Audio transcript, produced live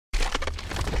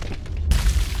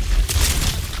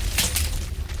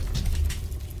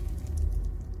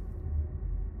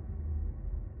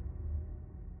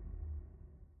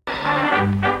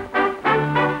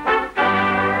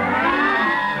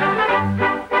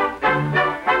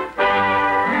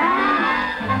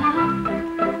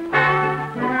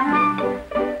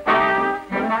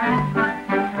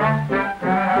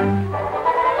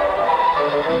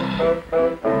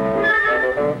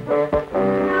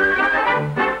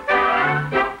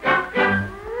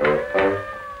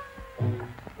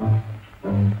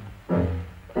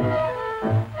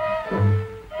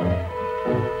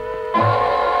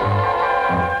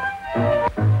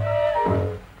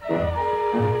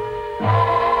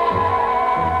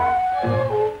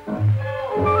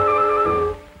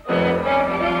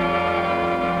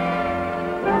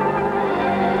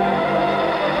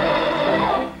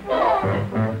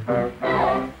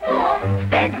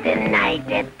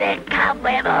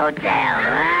hotel.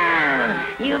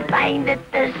 You'll find that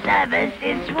the service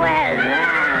is swell.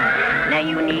 Now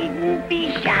you needn't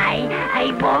be shy, I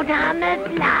won't harm a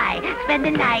fly. Spend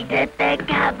the night at the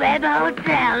Cobweb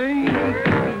Hotel.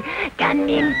 Come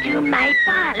into my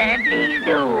parlor, please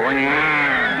do.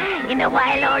 In a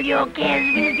while all your cares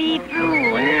will be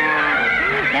through.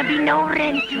 There'll be no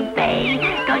rent to pay,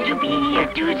 'cause you'll be here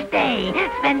to stay.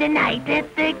 Spend the night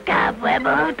at the Cobweb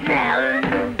Hotel.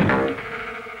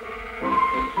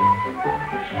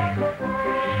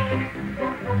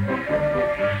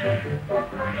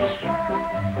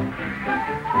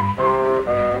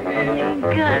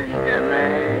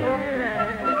 Customers.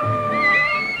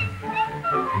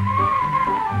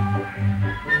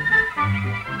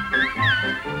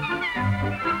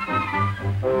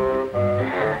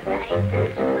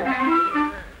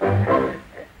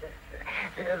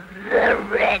 The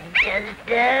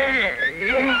register.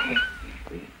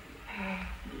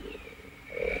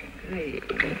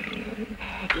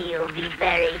 You'll be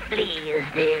very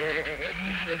pleased.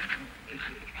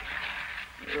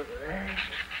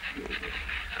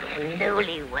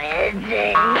 Newlyweds.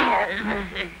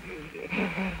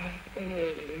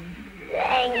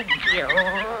 Thank you.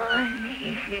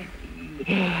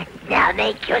 Now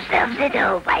make yourselves at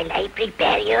home while I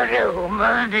prepare your room.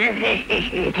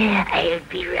 I'll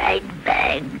be right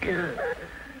back.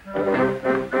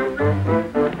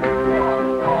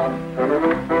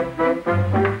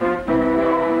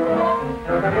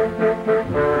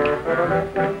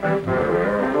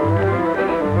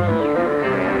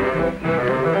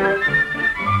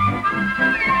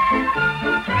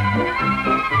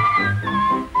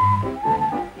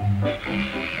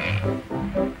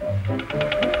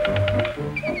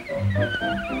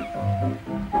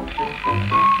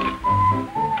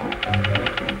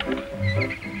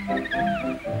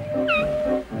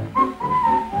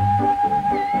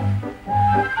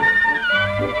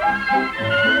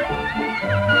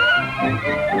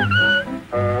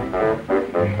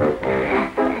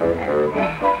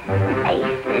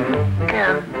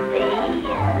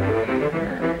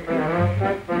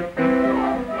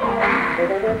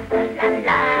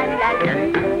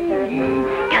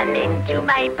 Come into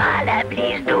my parlor,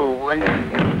 please do.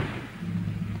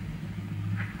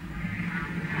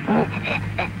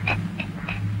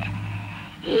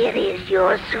 Here is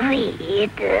your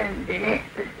suite.